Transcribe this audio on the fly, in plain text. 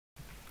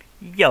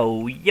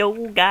Yo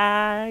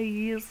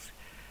guys,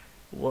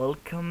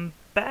 welcome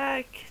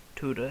back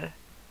to the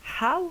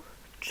how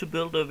to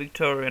build a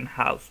Victorian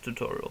house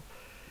tutorial.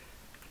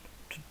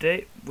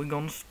 Today we're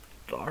gonna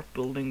start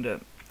building the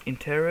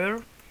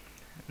interior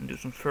and do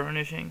some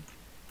furnishing.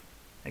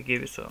 I gave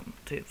you some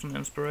tips and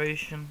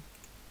inspiration,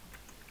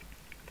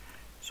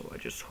 so I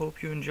just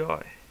hope you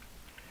enjoy.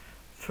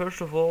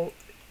 First of all,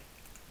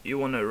 you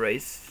wanna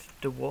erase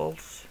the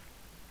walls,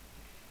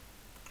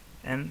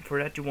 and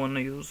for that you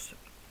wanna use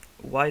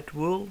white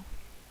wool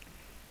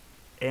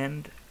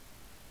and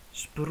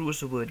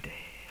spruce wood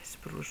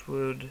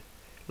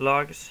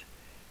logs,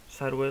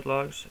 sideways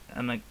logs,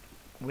 and a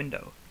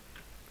window.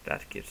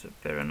 That gives a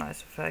very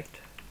nice effect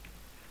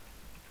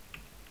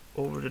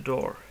over the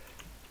door.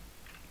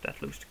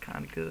 That looks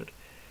kinda good.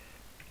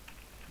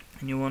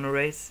 And you wanna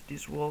raise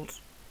these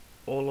walls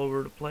all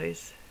over the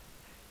place,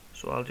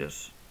 so I'll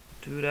just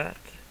do that.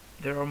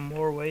 There are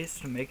more ways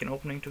to make an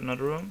opening to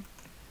another room.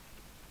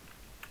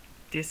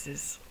 This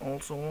is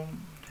also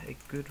a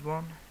good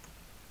one,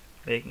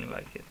 making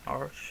like an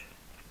arch,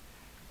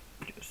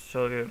 just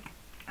so you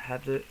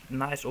have the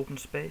nice open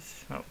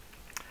space. No,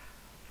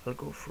 I'll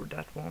go for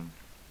that one.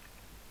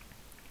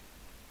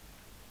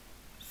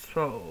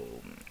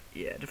 So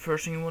yeah, the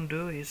first thing you want to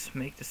do is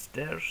make the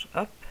stairs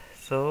up.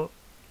 So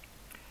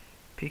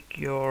pick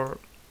your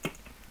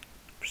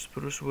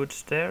spruce wood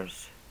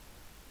stairs,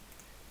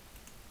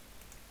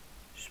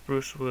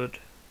 spruce wood,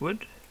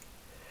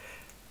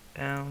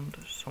 and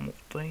some of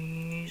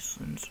these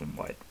and some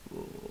white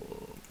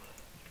wool.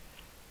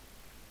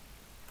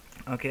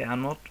 Okay,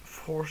 I'm not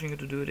forcing you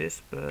to do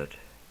this, but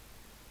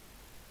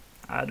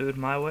I do it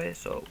my way,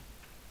 so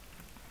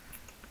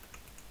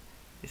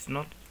it's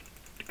not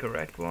the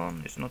correct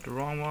one, it's not the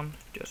wrong one,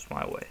 just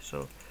my way.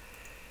 So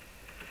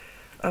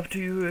up to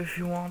you if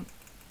you want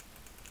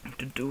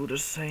to do the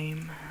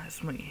same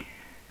as me.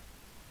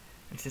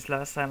 And since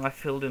last time I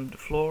filled in the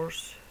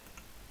floors,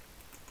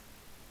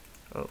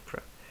 oh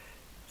crap,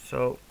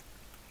 so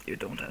you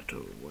don't have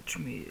to watch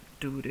me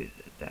do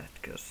that,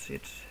 because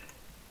it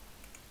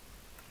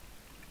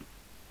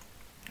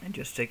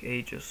just take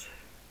ages.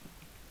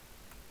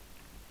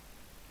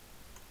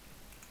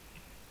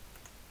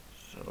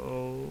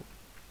 So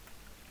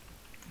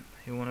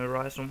you want to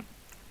rise some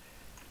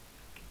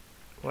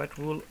white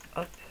wool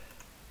up,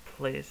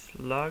 place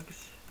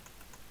logs.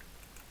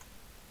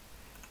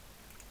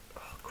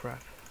 Oh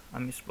crap, I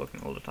miss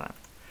blocking all the time.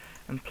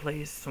 And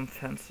place some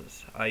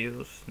fences. I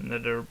use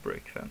nether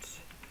brick fence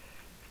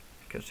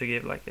because they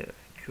give like a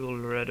cool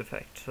red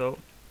effect. So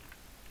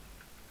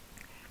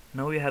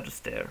now you have the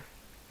stair,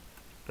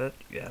 but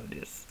you have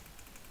this.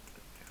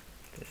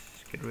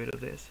 Let's get rid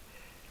of this.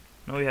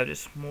 Now you have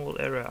this small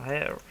area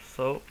here.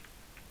 So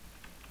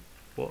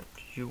what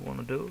you want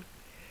to do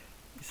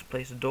is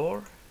place a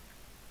door.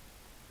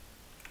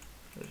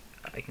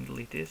 I can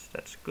delete this.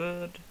 That's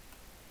good.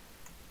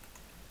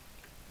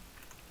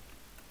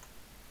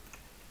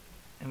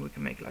 And we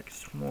can make like a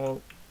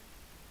small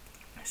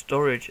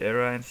storage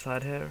area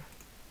inside here.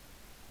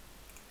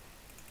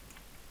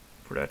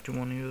 For that you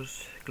want to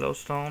use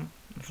glowstone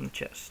and some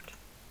chest,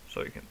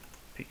 so you can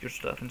pick your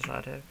stuff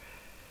inside here.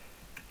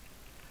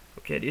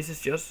 Okay, this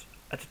is just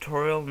a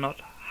tutorial,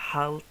 not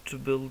how to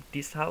build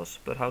this house,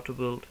 but how to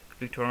build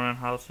Victorian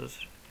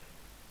houses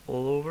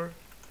all over.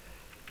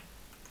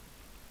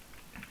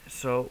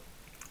 So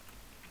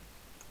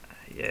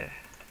yeah,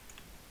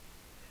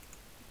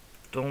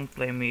 don't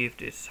blame me if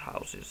this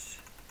house is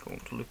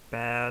going to look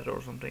bad or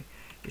something.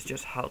 It's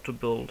just how to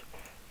build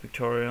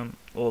Victorian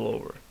all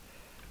over.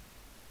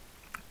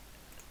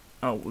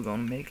 Oh, we're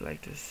gonna make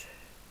like this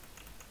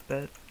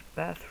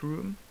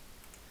bathroom.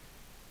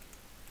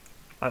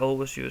 I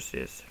always use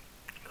this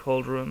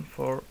cauldron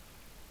for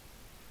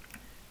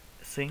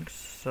sinks,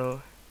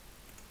 so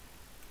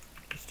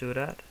let's do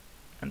that.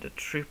 And the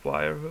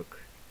tripwire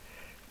hook.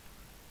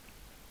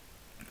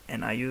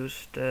 And I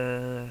use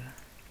the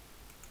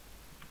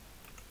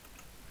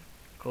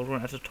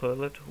cauldron as a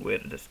toilet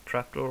with this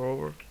trapdoor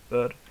over,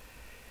 but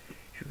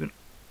you can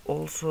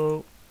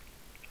also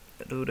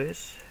do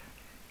this.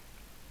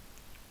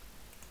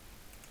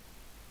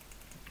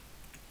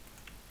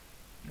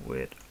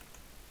 With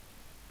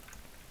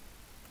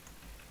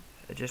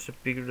just a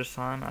bigger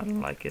design. I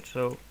don't like it,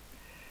 so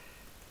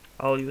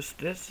I'll use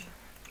this.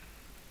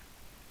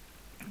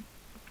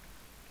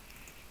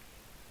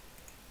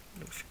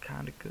 Looks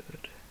kinda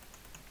good.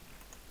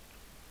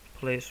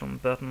 Place some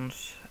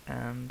buttons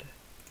and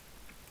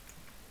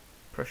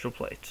pressure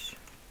plates.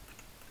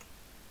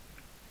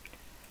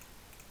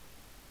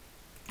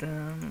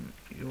 Then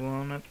you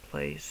wanna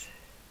place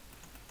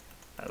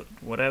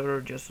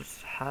whatever, just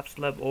a half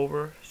slab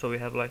over, so we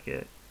have like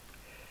a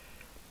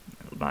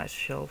nice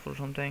shelf or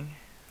something,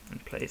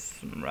 and place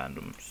some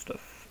random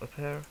stuff up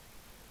here.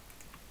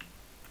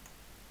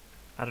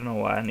 I don't know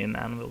why I need an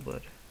anvil,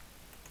 but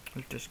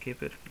we'll just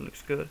keep it. It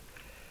looks good.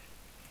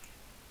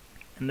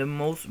 And the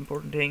most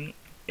important thing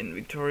in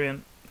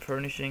Victorian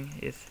furnishing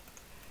is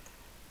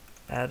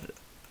add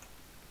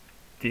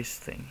this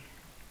thing.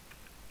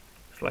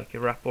 It's like a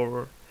wrap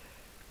over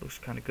Looks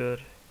kind of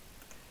good.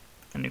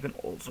 And you can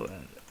also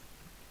add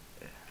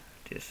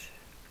this,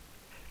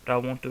 but I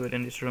won't do it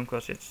in this room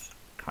because it's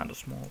kind of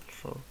small,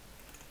 so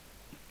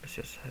let's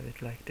just have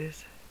it like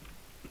this.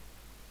 You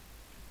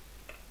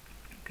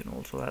can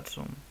also add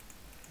some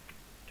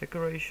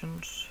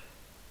decorations,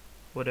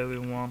 whatever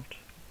you want.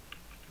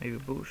 Maybe a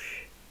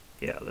bush.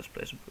 Yeah, let's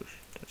place a bush.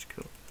 That's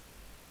cool.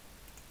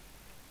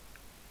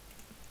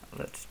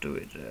 Let's do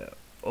it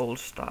old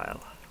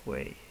style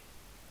way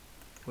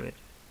with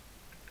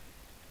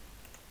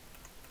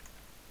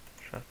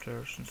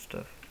trapdoors and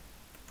stuff.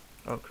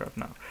 Oh crap,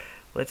 now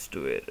let's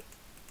do it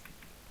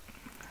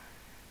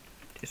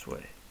this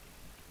way.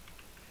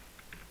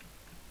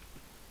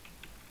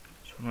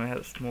 So now we have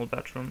a small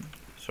bathroom.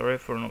 Sorry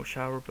for no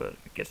shower, but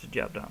it gets the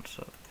job done.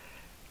 So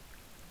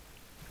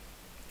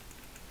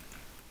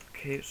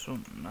okay, so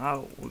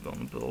now we're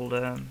gonna build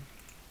a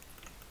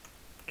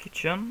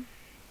kitchen.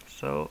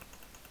 So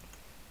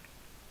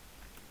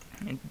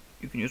and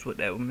you can use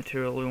whatever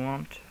material you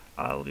want.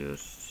 I'll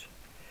use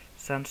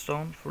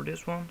sandstone for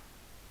this one.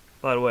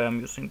 By the way, I'm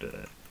using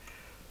the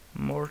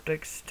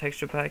Mortex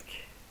texture pack.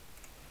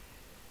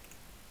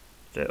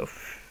 The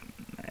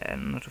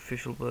not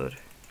official, but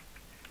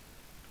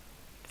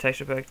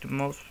texture pack the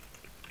most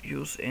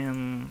used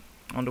in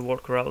on the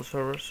World Corral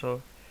server.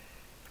 So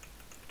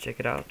check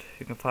it out.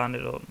 You can find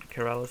it on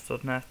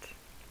Corrales.net.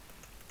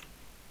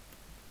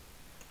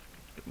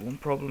 One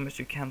problem is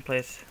you can't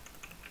place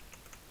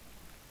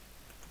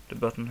the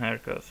button here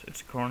because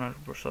it's a corner,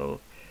 so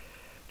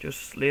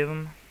just leave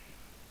them.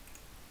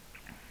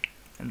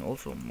 And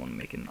also I'm gonna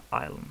make an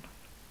island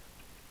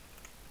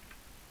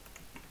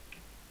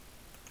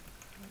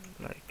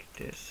like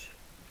this,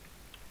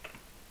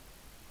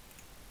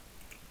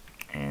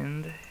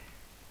 and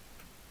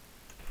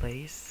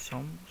place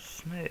some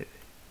snow.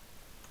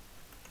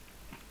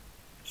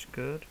 It's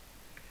good.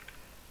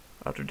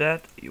 After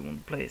that you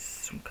want to place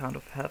some kind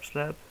of half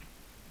slab.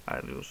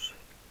 I'll use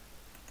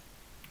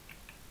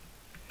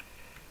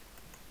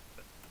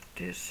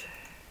this,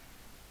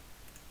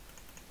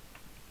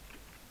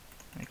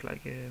 make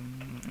like a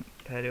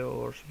patio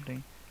or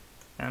something,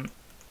 and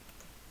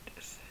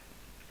this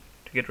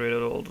to get rid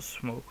of all the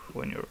smoke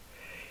when you're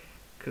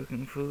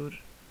cooking food.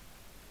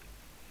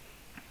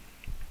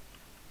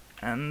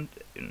 And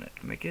you need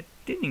to make a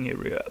dining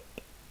area,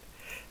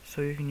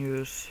 so you can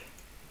use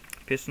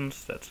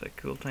pistons. That's a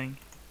cool thing.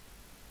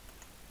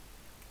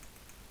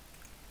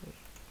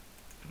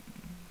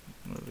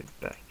 Move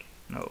it back.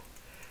 No.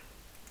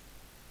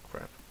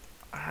 Crap.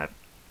 I have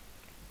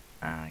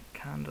a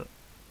kind of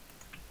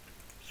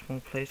small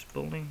place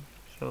building,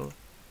 so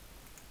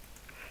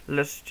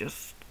let's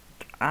just,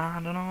 I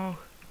don't know,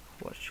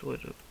 what should we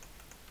do?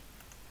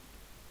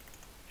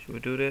 Should we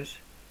do this?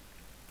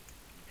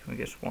 Can we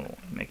get one?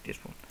 Make this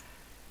one.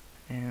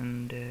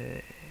 And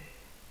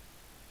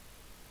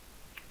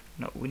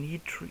no, we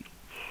need 3.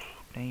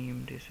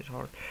 Damn, this is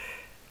hard.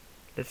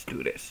 Let's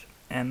do this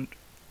and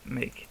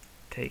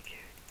take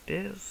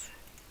this,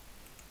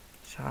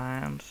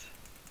 science,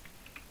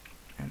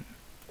 and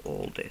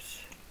all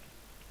this.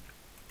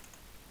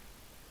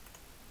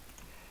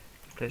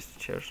 Place the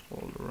chairs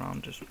all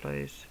around this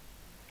place.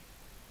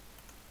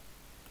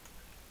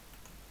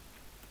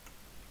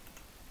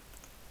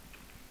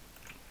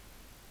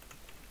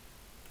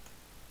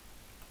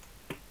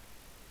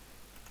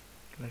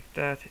 Like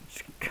that.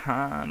 It's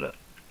kinda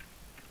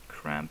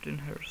cramped in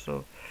here,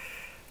 so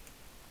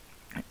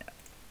I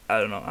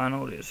don't know. I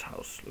know this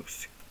house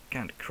looks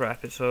kinda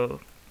crappy, so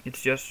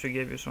it's just to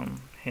give you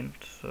some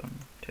hints, some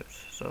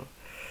tips. So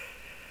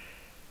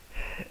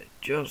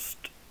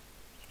just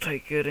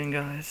take it in,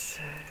 guys.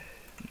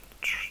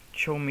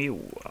 Show me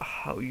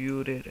how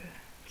you did it.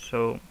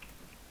 So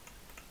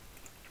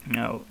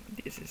now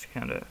this is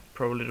kinda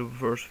probably the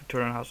worst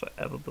Victorian house I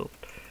ever built,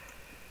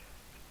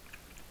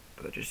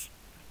 but it's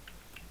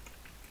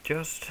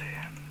just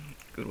a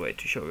good way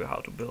to show you how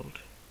to build.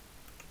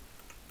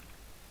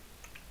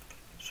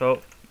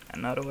 So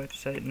another way to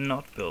say,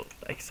 not build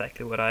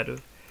exactly what I do,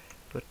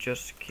 but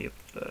just keep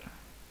the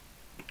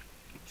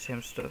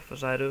same stuff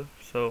as I do,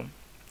 so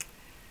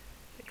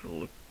it will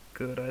look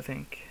good, I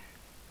think.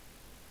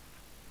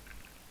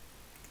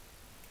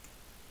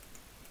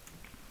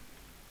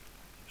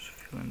 Just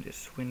fill in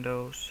these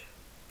windows,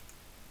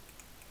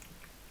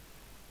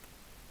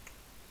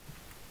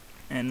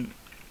 and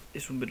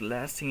this will be the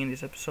last thing in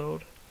this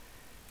episode.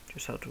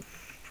 Just how to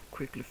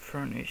quickly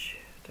furnish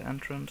the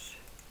entrance.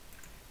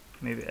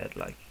 Maybe add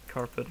like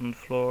carpet on the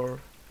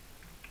floor.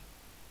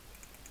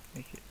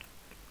 Make it,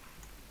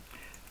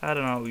 I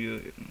don't know,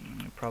 you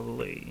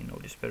probably know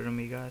this better than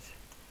me, guys.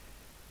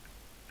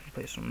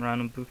 Place some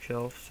random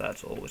bookshelves,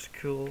 that's always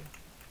cool.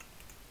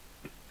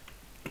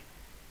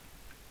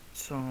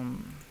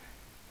 Some,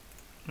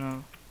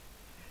 no,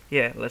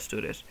 yeah, let's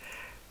do this.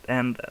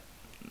 And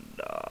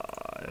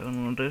I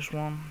don't know, this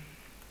one.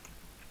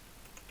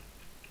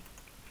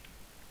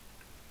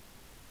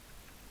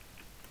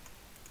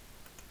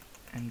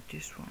 And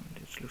this one,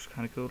 this looks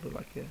kind of cool,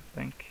 like a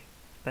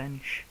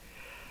bench.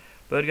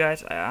 But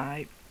guys,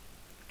 I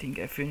think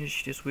I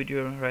finished this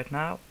video right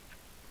now,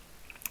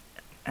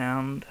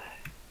 and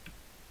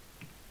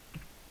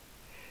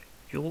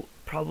you'll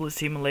probably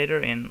see me later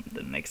in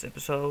the next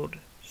episode,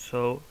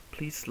 so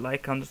please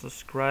like and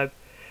subscribe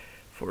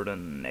for the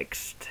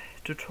next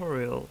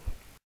tutorial.